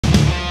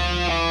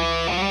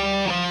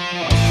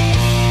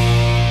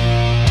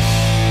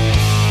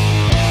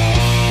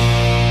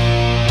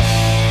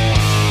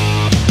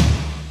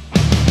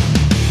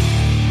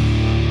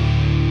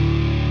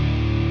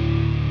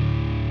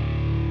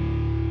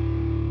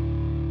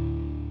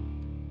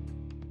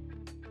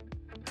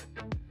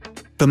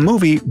The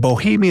movie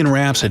Bohemian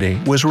Rhapsody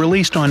was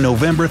released on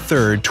November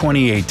 3,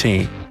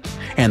 2018,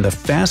 and the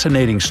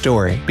fascinating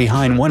story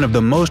behind one of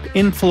the most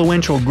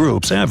influential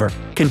groups ever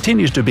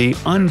continues to be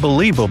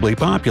unbelievably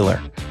popular.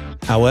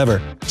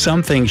 However,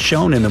 some things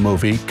shown in the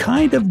movie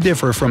kind of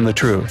differ from the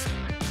truth.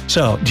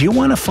 So, do you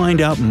want to find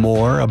out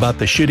more about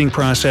the shooting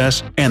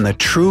process and the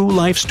true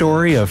life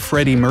story of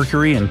Freddie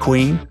Mercury and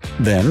Queen?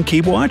 Then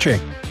keep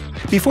watching!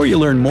 Before you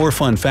learn more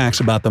fun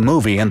facts about the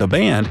movie and the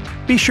band,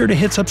 be sure to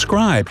hit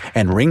subscribe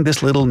and ring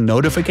this little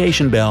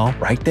notification bell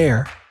right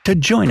there to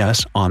join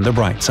us on the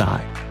bright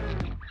side.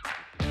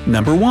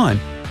 Number 1.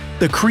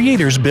 The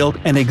creators built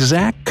an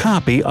exact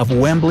copy of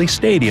Wembley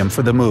Stadium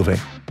for the movie.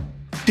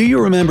 Do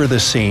you remember the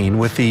scene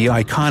with the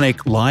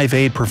iconic Live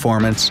Aid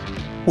performance?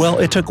 Well,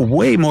 it took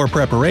way more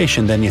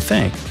preparation than you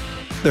think.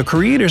 The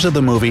creators of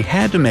the movie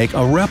had to make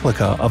a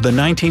replica of the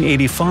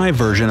 1985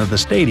 version of the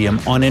stadium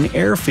on an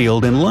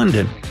airfield in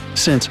London,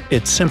 since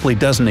it simply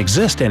doesn't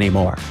exist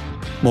anymore.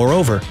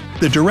 Moreover,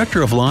 the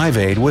director of Live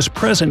Aid was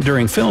present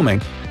during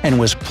filming and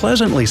was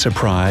pleasantly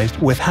surprised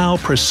with how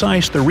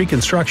precise the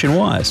reconstruction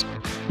was.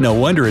 No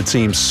wonder it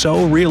seems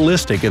so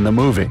realistic in the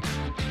movie.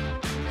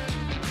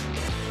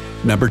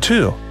 Number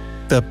 2.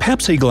 The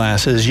Pepsi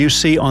glasses you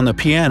see on the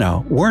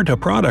piano weren't a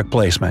product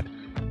placement.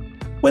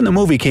 When the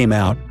movie came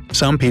out,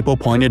 some people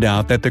pointed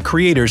out that the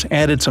creators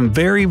added some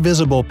very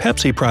visible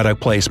Pepsi product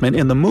placement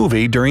in the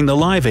movie during the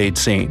Live Aid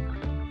scene.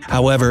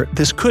 However,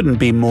 this couldn't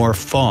be more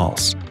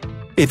false.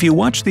 If you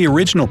watch the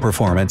original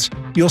performance,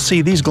 you'll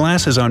see these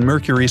glasses on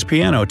Mercury's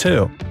piano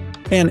too.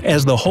 And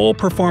as the whole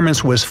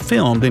performance was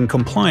filmed in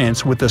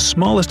compliance with the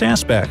smallest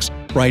aspects,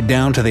 right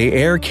down to the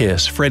air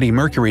kiss Freddie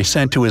Mercury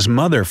sent to his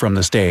mother from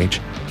the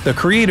stage, the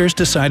creators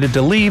decided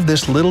to leave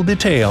this little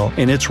detail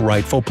in its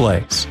rightful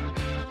place.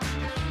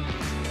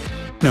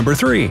 Number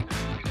 3.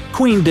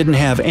 Queen didn't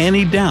have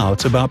any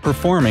doubts about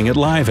performing at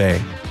Live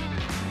Aid.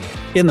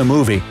 In the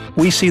movie,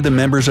 we see the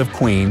members of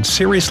Queen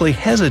seriously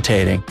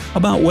hesitating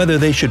about whether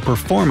they should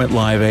perform at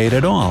Live Aid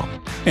at all.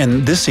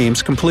 And this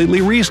seems completely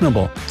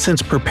reasonable,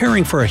 since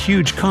preparing for a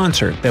huge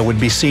concert that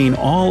would be seen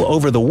all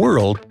over the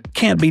world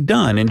can't be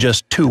done in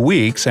just 2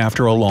 weeks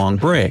after a long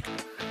break.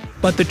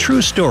 But the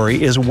true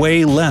story is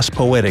way less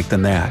poetic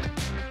than that.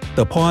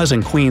 The pause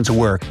in Queen's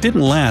work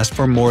didn't last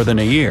for more than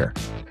a year.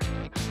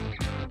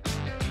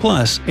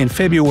 Plus, in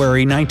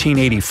February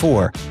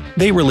 1984,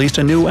 they released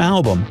a new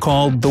album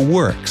called The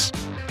Works.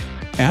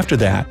 After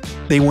that,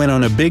 they went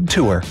on a big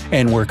tour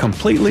and were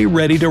completely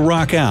ready to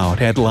rock out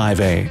at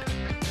Live Aid.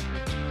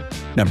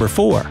 Number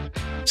 4.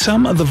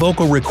 Some of the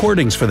vocal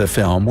recordings for the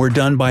film were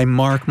done by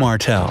Mark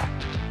Martel.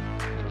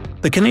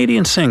 The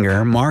Canadian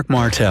singer Mark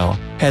Martel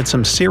had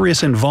some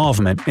serious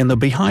involvement in the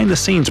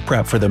behind-the-scenes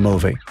prep for the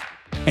movie.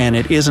 And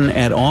it isn't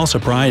at all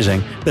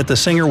surprising that the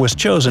singer was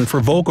chosen for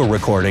vocal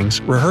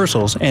recordings,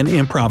 rehearsals, and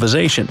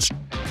improvisations.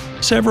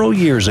 Several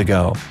years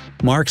ago,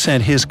 Mark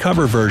sent his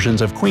cover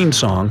versions of Queen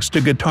songs to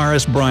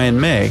guitarist Brian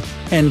May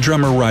and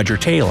drummer Roger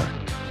Taylor.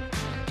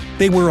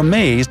 They were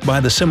amazed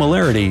by the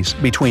similarities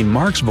between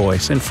Mark's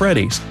voice and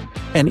Freddie's,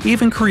 and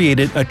even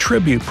created a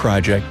tribute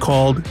project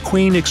called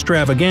Queen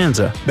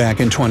Extravaganza back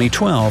in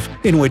 2012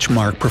 in which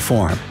Mark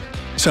performed.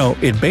 So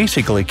it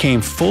basically came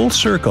full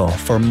circle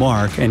for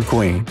Mark and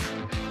Queen.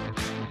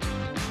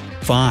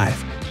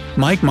 5.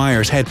 Mike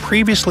Myers had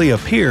previously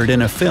appeared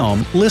in a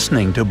film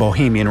listening to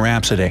Bohemian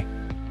Rhapsody.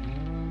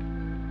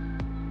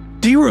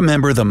 Do you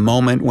remember the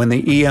moment when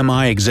the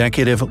EMI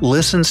executive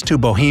listens to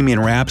Bohemian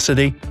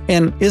Rhapsody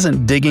and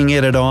isn't digging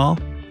it at all?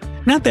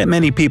 Not that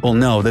many people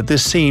know that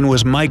this scene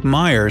was Mike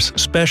Myers'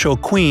 special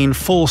Queen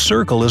full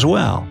circle as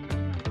well.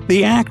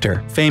 The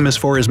actor, famous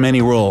for his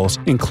many roles,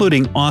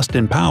 including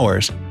Austin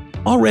Powers,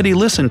 already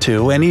listened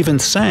to and even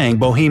sang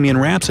Bohemian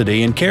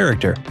Rhapsody in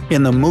character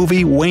in the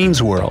movie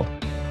Wayne's World.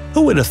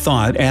 Who would have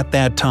thought at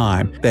that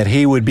time that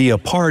he would be a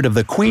part of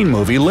the Queen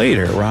movie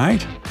later,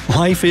 right?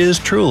 Life is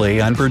truly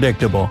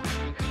unpredictable.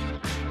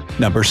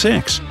 Number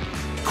 6.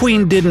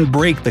 Queen didn't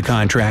break the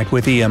contract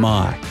with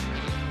EMI.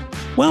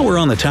 While we're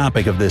on the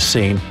topic of this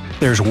scene,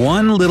 there's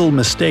one little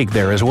mistake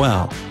there as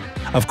well.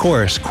 Of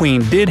course,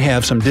 Queen did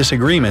have some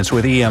disagreements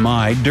with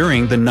EMI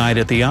during the Night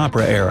at the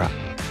Opera era.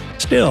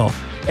 Still,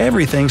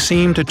 everything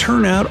seemed to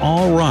turn out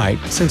all right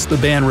since the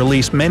band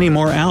released many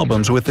more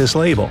albums with this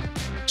label.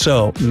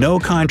 So, no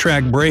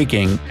contract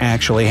breaking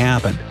actually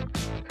happened.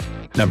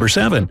 Number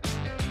 7.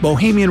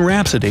 Bohemian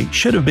Rhapsody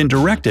should have been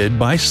directed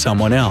by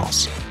someone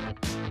else.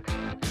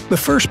 The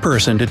first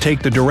person to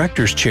take the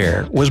director's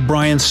chair was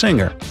Bryan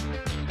Singer,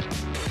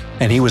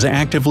 and he was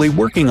actively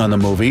working on the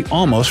movie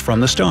almost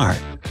from the start.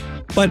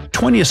 But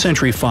 20th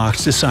Century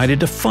Fox decided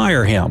to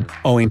fire him,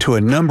 owing to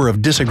a number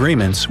of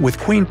disagreements with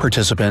Queen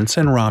participants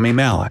and Rami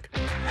Malek.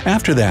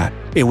 After that,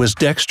 it was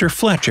Dexter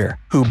Fletcher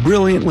who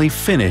brilliantly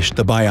finished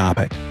the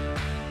biopic.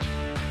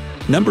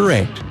 Number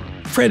 8.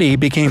 Freddie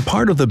became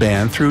part of the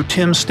band through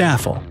Tim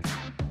Staffel.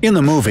 In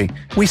the movie,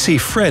 we see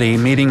Freddie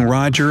meeting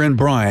Roger and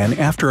Brian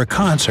after a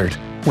concert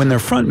when their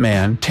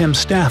frontman, Tim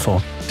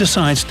Staffel,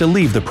 decides to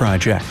leave the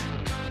project.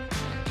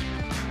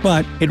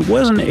 But it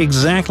wasn't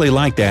exactly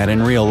like that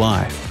in real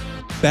life.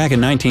 Back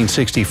in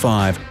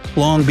 1965,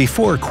 long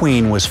before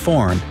Queen was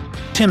formed,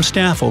 Tim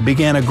Staffel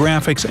began a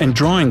graphics and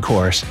drawing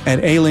course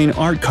at Aileen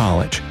Art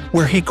College,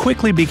 where he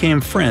quickly became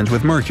friends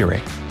with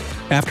Mercury.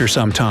 After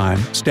some time,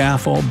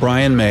 Staffel,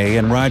 Brian May,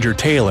 and Roger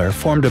Taylor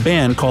formed a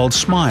band called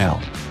Smile.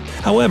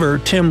 However,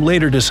 Tim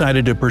later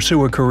decided to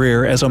pursue a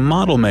career as a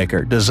model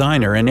maker,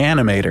 designer, and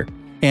animator,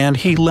 and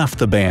he left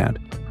the band.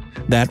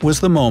 That was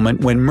the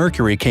moment when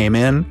Mercury came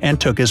in and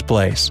took his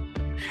place.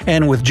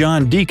 And with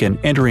John Deacon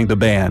entering the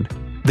band,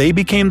 they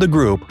became the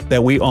group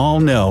that we all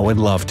know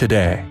and love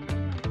today.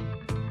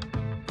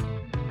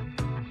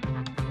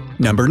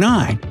 Number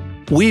 9.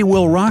 We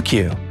Will Rock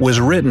You was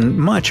written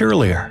much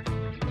earlier.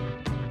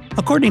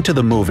 According to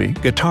the movie,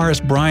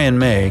 guitarist Brian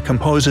May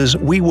composes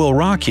We Will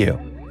Rock You,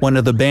 one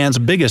of the band's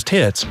biggest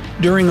hits,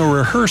 during a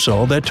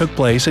rehearsal that took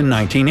place in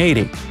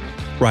 1980.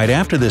 Right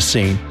after this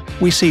scene,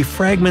 we see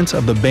fragments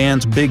of the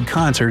band's big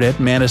concert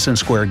at Madison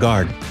Square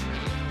Garden.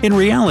 In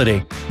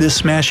reality, this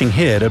smashing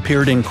hit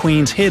appeared in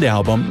Queen's hit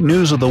album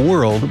News of the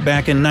World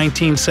back in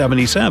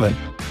 1977,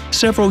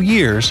 several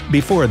years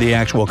before the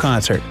actual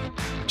concert.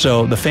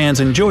 So the fans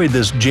enjoyed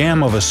this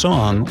jam of a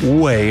song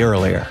way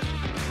earlier.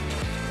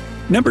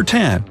 Number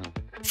 10.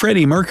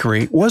 Freddie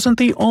Mercury wasn't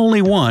the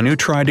only one who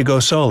tried to go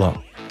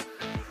solo.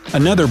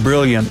 Another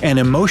brilliant and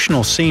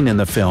emotional scene in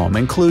the film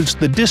includes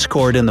the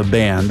discord in the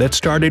band that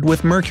started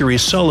with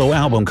Mercury's solo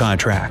album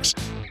contracts.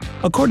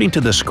 According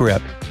to the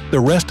script, the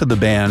rest of the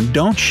band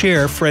don't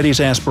share Freddie's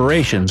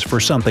aspirations for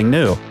something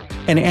new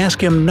and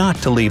ask him not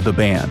to leave the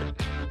band.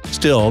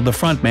 Still, the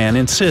frontman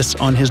insists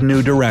on his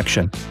new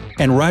direction,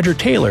 and Roger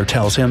Taylor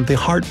tells him the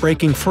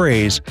heartbreaking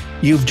phrase,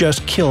 "You've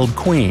just killed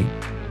Queen."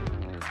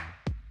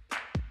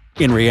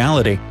 In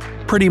reality,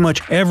 pretty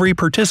much every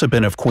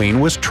participant of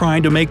Queen was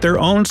trying to make their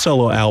own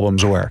solo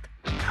albums work.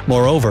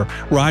 Moreover,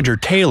 Roger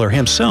Taylor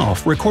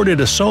himself recorded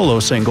a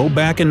solo single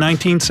back in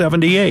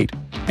 1978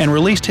 and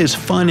released his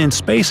Fun in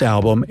Space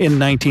album in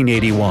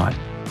 1981.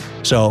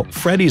 So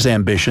Freddie's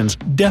ambitions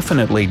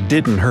definitely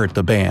didn't hurt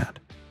the band.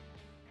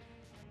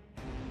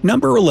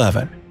 Number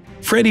 11.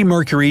 Freddie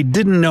Mercury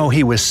didn't know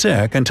he was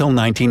sick until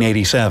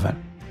 1987.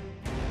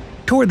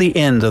 Toward the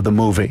end of the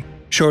movie,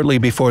 shortly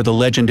before the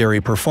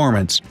legendary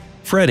performance,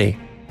 Freddie,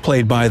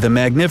 played by the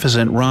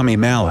magnificent Rami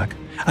Malek,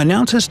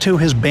 announces to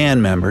his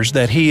band members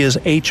that he is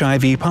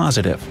HIV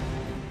positive.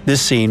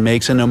 This scene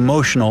makes an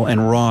emotional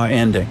and raw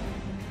ending.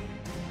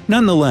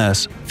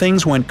 Nonetheless,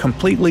 things went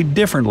completely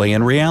differently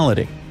in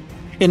reality.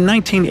 In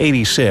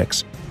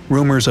 1986,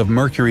 rumors of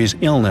Mercury's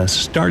illness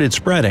started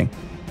spreading.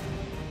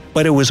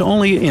 But it was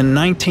only in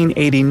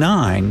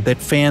 1989 that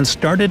fans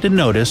started to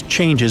notice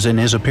changes in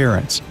his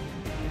appearance.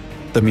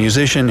 The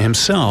musician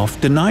himself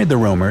denied the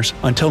rumors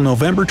until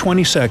November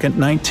 22,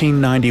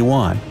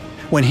 1991,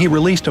 when he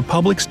released a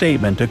public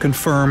statement to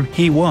confirm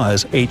he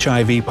was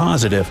HIV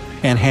positive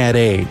and had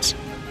AIDS.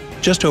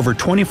 Just over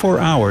 24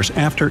 hours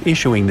after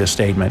issuing this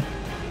statement,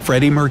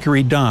 Freddie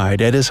Mercury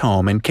died at his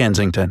home in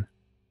Kensington.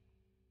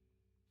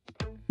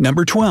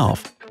 Number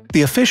 12.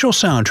 The official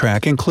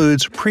soundtrack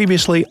includes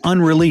previously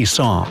unreleased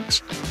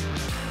songs.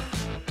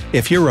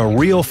 If you're a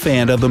real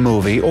fan of the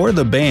movie or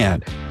the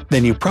band,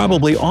 then you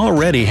probably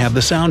already have the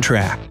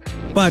soundtrack.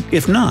 But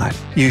if not,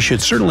 you should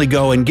certainly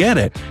go and get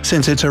it,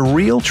 since it's a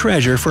real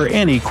treasure for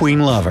any Queen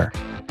lover.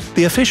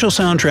 The official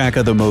soundtrack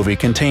of the movie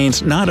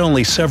contains not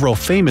only several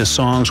famous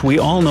songs we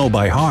all know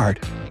by heart,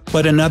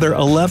 but another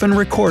 11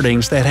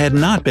 recordings that had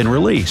not been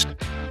released.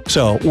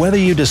 So whether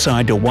you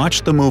decide to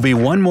watch the movie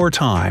one more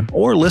time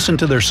or listen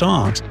to their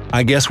songs,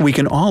 I guess we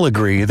can all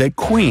agree that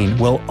Queen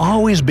will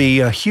always be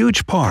a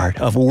huge part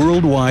of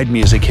worldwide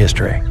music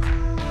history.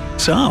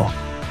 So,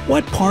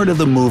 what part of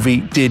the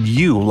movie did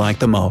you like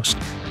the most?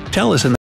 Tell us in the